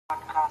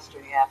Podcast do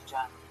you have,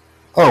 John?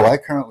 Oh, I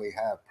currently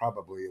have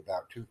probably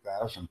about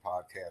 2,000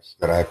 podcasts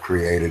that I've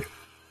created.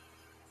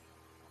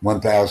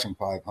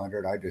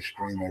 1,500. I just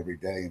stream every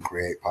day and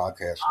create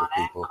podcasts On with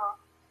people.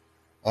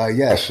 Anchor?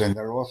 Yes, and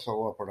they're also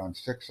offered on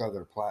six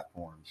other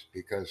platforms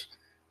because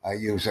I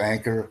use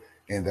Anchor,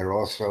 and they're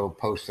also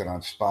posted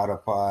on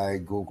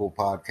Spotify, Google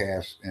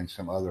Podcasts, and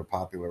some other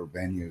popular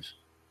venues.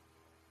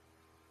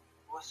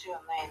 What's your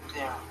name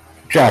there?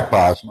 Jack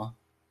Bosma.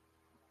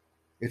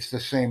 It's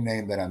the same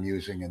name that I'm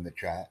using in the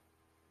chat.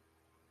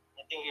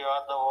 I think you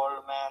are the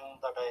old man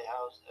that I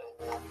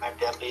have met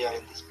earlier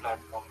in this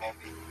platform,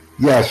 maybe.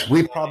 Yes,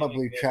 we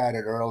probably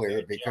chatted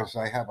earlier because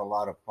I have a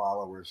lot of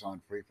followers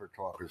on Free for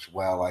Talk as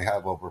well. I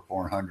have over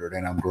 400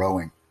 and I'm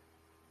growing.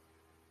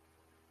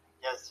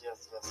 Yes.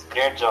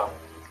 Great job.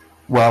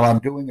 Well, I'm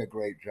doing a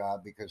great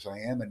job because I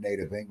am a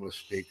native English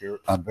speaker.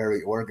 I'm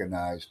very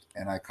organized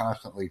and I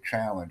constantly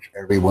challenge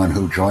everyone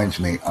who joins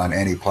me on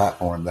any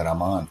platform that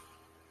I'm on.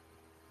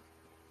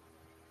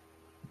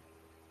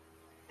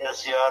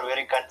 Yes, you are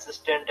very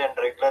consistent and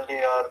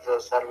regularly are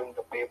serving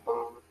the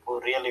people who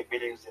really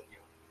believes in you.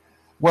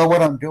 Well,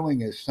 what I'm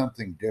doing is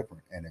something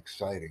different and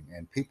exciting,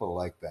 and people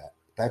like that.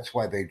 That's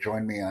why they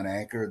join me on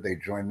Anchor, they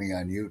join me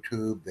on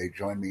YouTube, they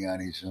join me on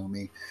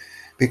Izumi,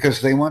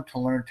 because they want to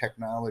learn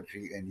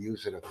technology and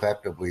use it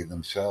effectively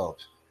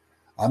themselves.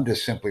 I'm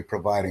just simply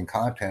providing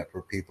content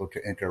for people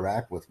to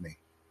interact with me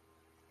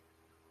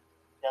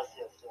Yes.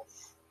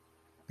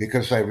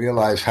 because I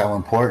realize how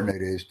important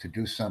it is to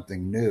do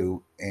something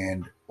new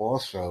and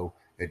also,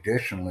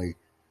 additionally,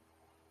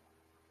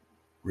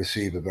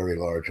 receive a very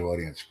large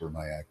audience for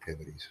my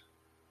activities.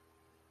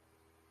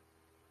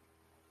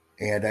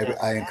 And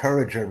I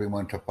encourage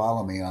everyone to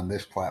follow me on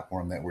this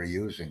platform that we're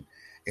using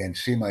and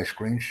see my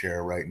screen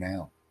share right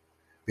now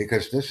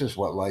because this is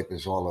what life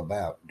is all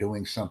about,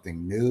 doing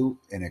something new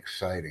and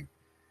exciting.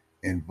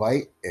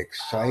 Invite,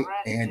 excite,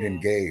 and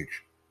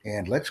engage.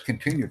 And let's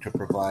continue to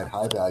provide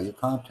high value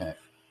content.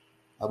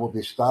 I will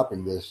be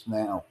stopping this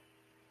now.